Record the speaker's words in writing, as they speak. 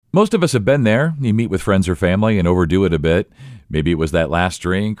Most of us have been there. You meet with friends or family and overdo it a bit. Maybe it was that last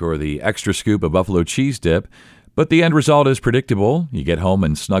drink or the extra scoop of buffalo cheese dip. But the end result is predictable. You get home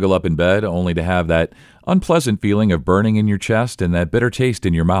and snuggle up in bed only to have that unpleasant feeling of burning in your chest and that bitter taste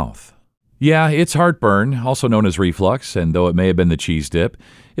in your mouth. Yeah, it's heartburn, also known as reflux, and though it may have been the cheese dip,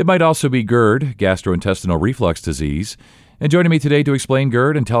 it might also be GERD, gastrointestinal reflux disease. And joining me today to explain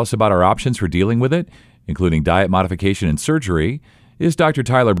GERD and tell us about our options for dealing with it, including diet modification and surgery, is Dr.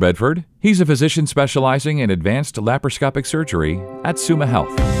 Tyler Bedford. He's a physician specializing in advanced laparoscopic surgery at Summa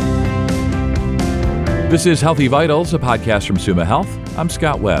Health. This is Healthy Vitals, a podcast from Summa Health. I'm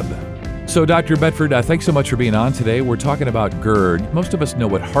Scott Webb. So, Dr. Bedford, thanks so much for being on today. We're talking about GERD. Most of us know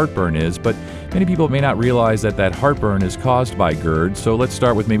what heartburn is, but many people may not realize that heartburn is caused by GERD. So let's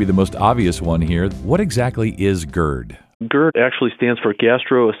start with maybe the most obvious one here. What exactly is GERD? GERD actually stands for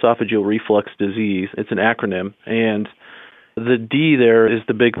gastroesophageal reflux disease. It's an acronym, and the D there is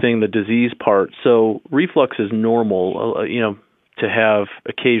the big thing, the disease part. So reflux is normal, to have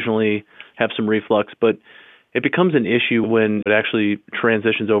occasionally have some reflux, but it becomes an issue when it actually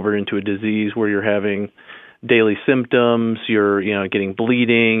transitions over into a disease where you're having daily symptoms, you're getting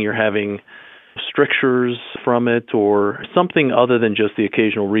bleeding, you're having strictures from it, or something other than just the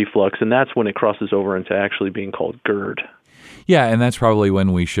occasional reflux, and that's when it crosses over into actually being called GERD. Yeah, and that's probably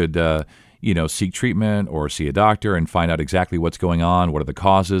when we should seek treatment or see a doctor and find out exactly what's going on, what are the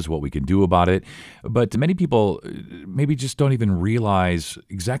causes, what we can do about it. But many people maybe just don't even realize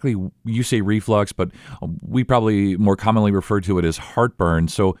exactly, you say reflux, but we probably more commonly refer to it as heartburn.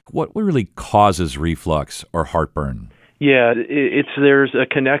 So what really causes reflux or heartburn? Yeah, there's a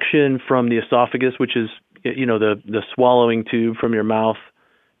connection from the esophagus, which is, the swallowing tube from your mouth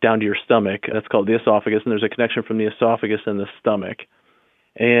down to your stomach. That's called the esophagus, and there's a connection from the esophagus and the stomach.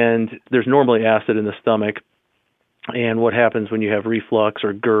 And there's normally acid in the stomach. And what happens when you have reflux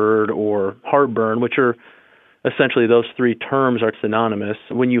or GERD or heartburn, which are essentially those three terms are synonymous,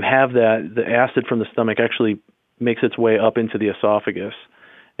 when you have that, the acid from the stomach actually makes its way up into the esophagus.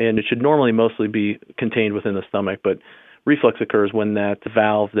 And it should normally mostly be contained within the stomach, but reflux occurs when that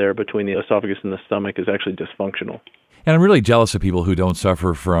valve there between the esophagus and the stomach is actually dysfunctional. And I'm really jealous of people who don't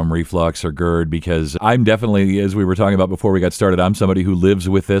suffer from reflux or GERD, because I'm definitely, as we were talking about before we got started, I'm somebody who lives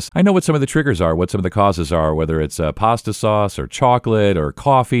with this. I know what some of the triggers are, what some of the causes are, whether it's pasta sauce or chocolate or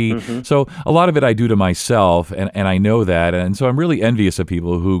coffee. Mm-hmm. So a lot of it I do to myself, and I know that. And so I'm really envious of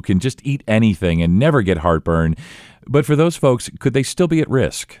people who can just eat anything and never get heartburn. But for those folks, could they still be at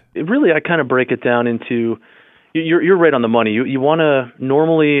risk? I kind of break it down into, you're right on the money. You want to,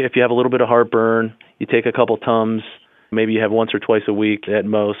 normally, if you have a little bit of heartburn, you take a couple Tums. Maybe you have once or twice a week at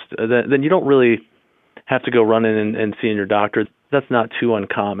most, then you don't really have to go running and seeing your doctor. That's not too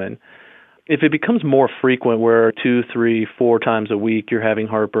uncommon. If it becomes more frequent, where 2, 3, 4 times a week you're having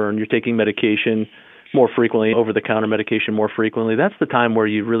heartburn, you're taking medication more frequently, over-the-counter medication more frequently, that's the time where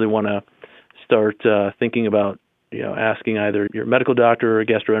you really want to start thinking about asking either your medical doctor or a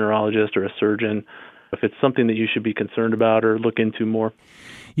gastroenterologist or a surgeon if it's something that you should be concerned about or look into more.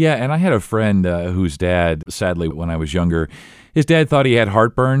 Yeah, and I had a friend whose dad, sadly, when I was younger, his dad thought he had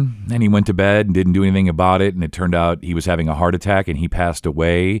heartburn, and he went to bed and didn't do anything about it, and it turned out he was having a heart attack, and he passed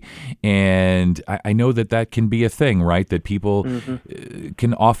away. And I know that can be a thing, right? That people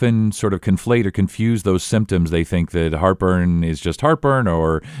can often sort of conflate or confuse those symptoms. They think that heartburn is just heartburn,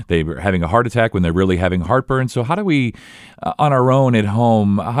 or they're having a heart attack when they're really having heartburn. So how do we, on our own at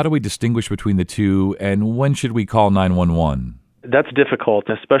home, how do we distinguish between the two, and when should we call 911? That's difficult,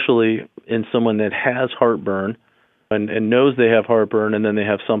 especially in someone that has heartburn and knows they have heartburn, and then they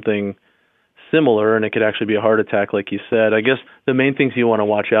have something similar, and it could actually be a heart attack, like you said. I guess the main things you want to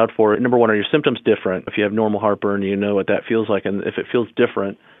watch out for, number one, are your symptoms different? If you have normal heartburn, you know what that feels like, and if it feels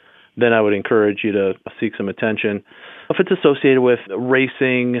different, then I would encourage you to seek some attention. If it's associated with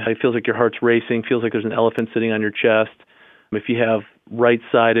racing, it feels like your heart's racing, feels like there's an elephant sitting on your chest. If you have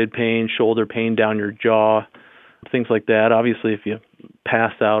right-sided pain, shoulder pain down your jaw, things like that. Obviously, if you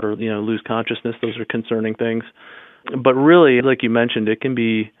pass out or lose consciousness, those are concerning things. But really, like you mentioned, it can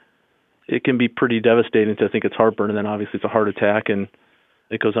be pretty devastating to think it's heartburn, and then obviously it's a heart attack and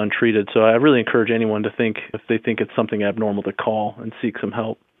it goes untreated. So I really encourage anyone to think, if they think it's something abnormal, to call and seek some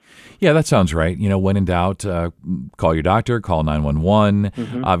help. Yeah, that sounds right. When in doubt, call your doctor, call 911.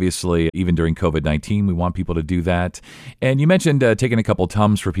 Mm-hmm. Obviously, even during COVID-19, we want people to do that. And you mentioned taking a couple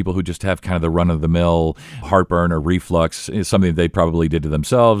Tums for people who just have kind of the run-of-the-mill heartburn or reflux. It's something they probably did to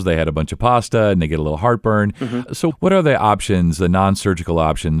themselves. They had a bunch of pasta and they get a little heartburn. Mm-hmm. So what are the options, the non-surgical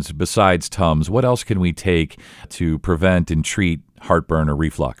options, besides Tums? What else can we take to prevent and treat heartburn or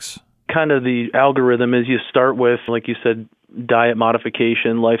reflux? Kind of the algorithm is you start with, like you said, diet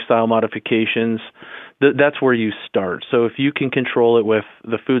modification, lifestyle modifications, that's where you start. So if you can control it with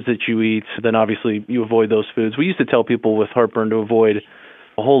the foods that you eat, then obviously you avoid those foods. We used to tell people with heartburn to avoid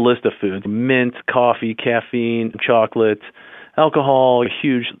a whole list of foods: mint, coffee, caffeine, chocolate, alcohol, a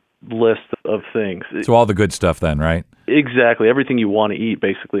huge list of things. So all the good stuff then, right? Exactly. Everything you want to eat,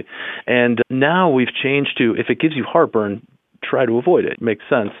 basically. And now we've changed to, if it gives you heartburn, try to avoid it. Makes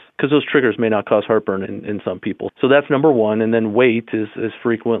sense, because those triggers may not cause heartburn in some people. So that's number one. And then weight is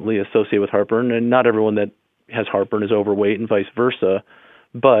frequently associated with heartburn, and not everyone that has heartburn is overweight and vice versa.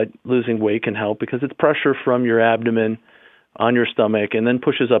 But losing weight can help because it's pressure from your abdomen on your stomach and then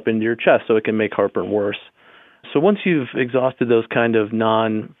pushes up into your chest, so it can make heartburn worse. So once you've exhausted those kind of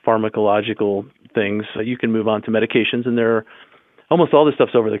non-pharmacological things, you can move on to medications, and almost all this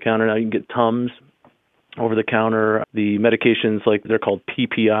stuff's over the counter now. You can get Tums over the counter. The medications, like, they're called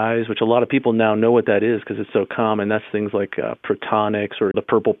PPIs, which a lot of people now know what that is because it's so common. That's things like Protonix or the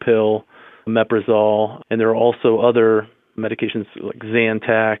purple pill, Meprazole, and there are also other medications like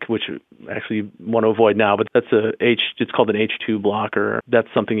Zantac, which actually you want to avoid now, but it's called an H2 blocker. That's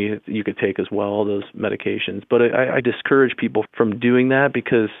something you could take as well, those medications. But I discourage people from doing that,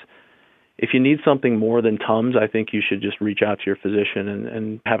 because if you need something more than Tums, I think you should just reach out to your physician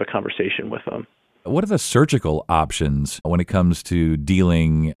and have a conversation with them. What are the surgical options when it comes to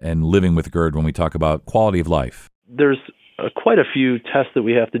dealing and living with GERD when we talk about quality of life? There's quite a few tests that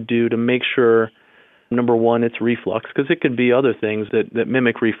we have to do to make sure, number one, it's reflux, because it could be other things that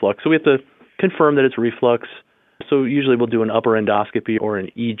mimic reflux. So we have to confirm that it's reflux. So usually we'll do an upper endoscopy or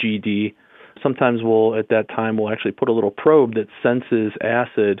an EGD. Sometimes at that time, we'll actually put a little probe that senses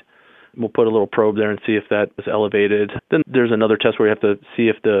acid. We'll put a little probe there and see if that is elevated. Then there's another test where you have to see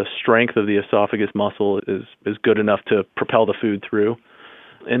if the strength of the esophagus muscle is good enough to propel the food through.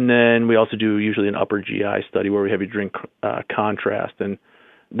 And then we also do usually an upper GI study where we have you drink contrast, and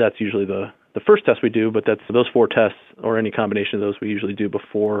that's usually the first test we do, but that's those four tests, or any combination of those, we usually do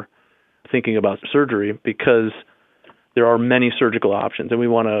before thinking about surgery, because there are many surgical options, and we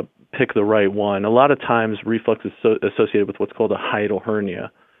want to pick the right one. A lot of times reflux is associated with what's called a hiatal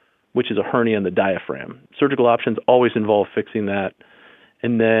hernia, which is a hernia in the diaphragm. Surgical options always involve fixing that,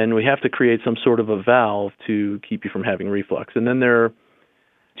 and then we have to create some sort of a valve to keep you from having reflux. And then there are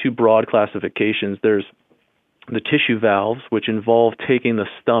two broad classifications. There's the tissue valves, which involve taking the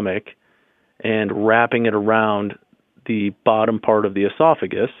stomach and wrapping it around the bottom part of the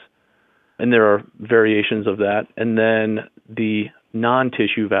esophagus, and there are variations of that. And then the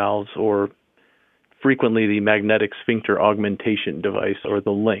non-tissue valves, or frequently the magnetic sphincter augmentation device, or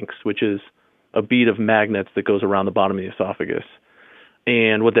the LINX, which is a bead of magnets that goes around the bottom of the esophagus.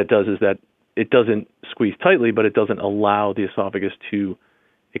 And what that does is that it doesn't squeeze tightly, but it doesn't allow the esophagus to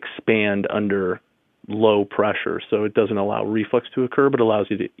expand under low pressure. So it doesn't allow reflux to occur, but allows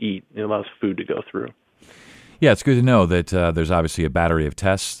you to eat. It allows food to go through. Yeah, it's good to know that there's obviously a battery of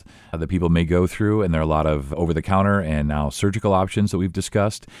tests that people may go through, and there are a lot of over-the-counter and now surgical options that we've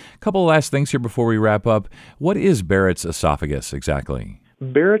discussed. A couple of last things here before we wrap up. What is Barrett's esophagus exactly?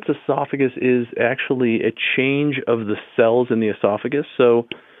 Barrett's esophagus is actually a change of the cells in the esophagus. So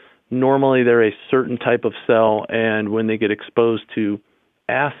normally they're a certain type of cell, and when they get exposed to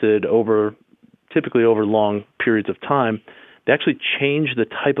acid typically over long periods of time, they actually change the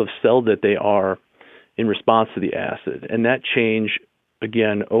type of cell that they are in response to the acid. And that change,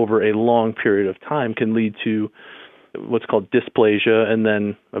 again, over a long period of time can lead to what's called dysplasia, and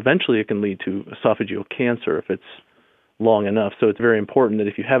then eventually it can lead to esophageal cancer if it's long enough. So it's very important that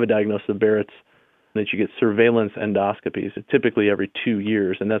if you have a diagnosis of Barrett's, that you get surveillance endoscopies, typically every 2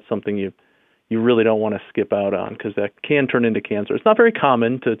 years, and that's something you really don't want to skip out on, because that can turn into cancer. It's not very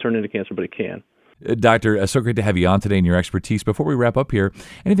common to turn into cancer, but it can. Doctor, so great to have you on today and your expertise. Before we wrap up here,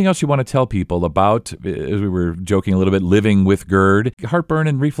 anything else you want to tell people about, as we were joking a little bit, living with GERD? Heartburn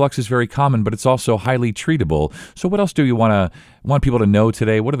and reflux is very common, but it's also highly treatable. So what else do you want people to know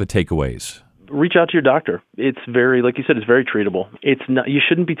today? What are the takeaways? Reach out to your doctor. It's very, like you said, it's very treatable. It's not, you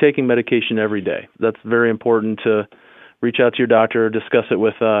shouldn't be taking medication every day. That's very important to reach out to your doctor, discuss it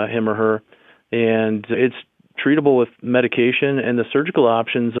with him or her, and it's treatable with medication, and the surgical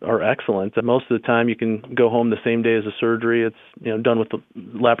options are excellent. Most of the time you can go home the same day as the surgery. It's done with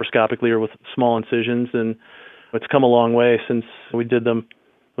laparoscopically or with small incisions, and it's come a long way since we did them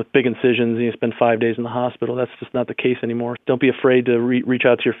with big incisions and you spend 5 days in the hospital. That's just not the case anymore. Don't be afraid to reach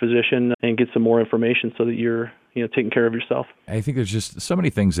out to your physician and get some more information so that you're taking care of yourself. I think there's just so many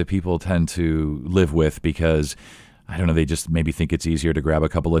things that people tend to live with because I don't know, they just maybe think it's easier to grab a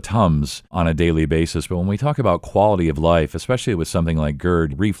couple of Tums on a daily basis. But when we talk about quality of life, especially with something like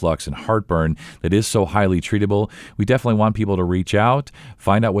GERD, reflux, and heartburn that is so highly treatable, we definitely want people to reach out,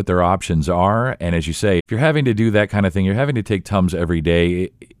 find out what their options are. And as you say, if you're having to do that kind of thing, you're having to take Tums every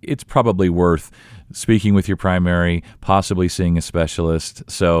day, it's probably worth speaking with your primary, possibly seeing a specialist.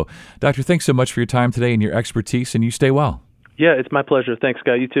 So, Doctor, thanks so much for your time today and your expertise, and you stay well. Yeah, it's my pleasure. Thanks,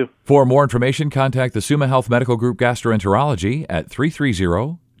 Scott. You too. For more information, contact the Summa Health Medical Group Gastroenterology at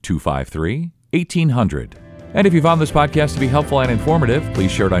 330-253-1800. And if you found this podcast to be helpful and informative,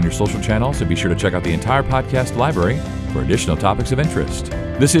 please share it on your social channels and be sure to check out the entire podcast library for additional topics of interest.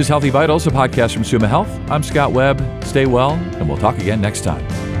 This is Healthy Vitals, a podcast from Summa Health. I'm Scott Webb. Stay well, and we'll talk again next time.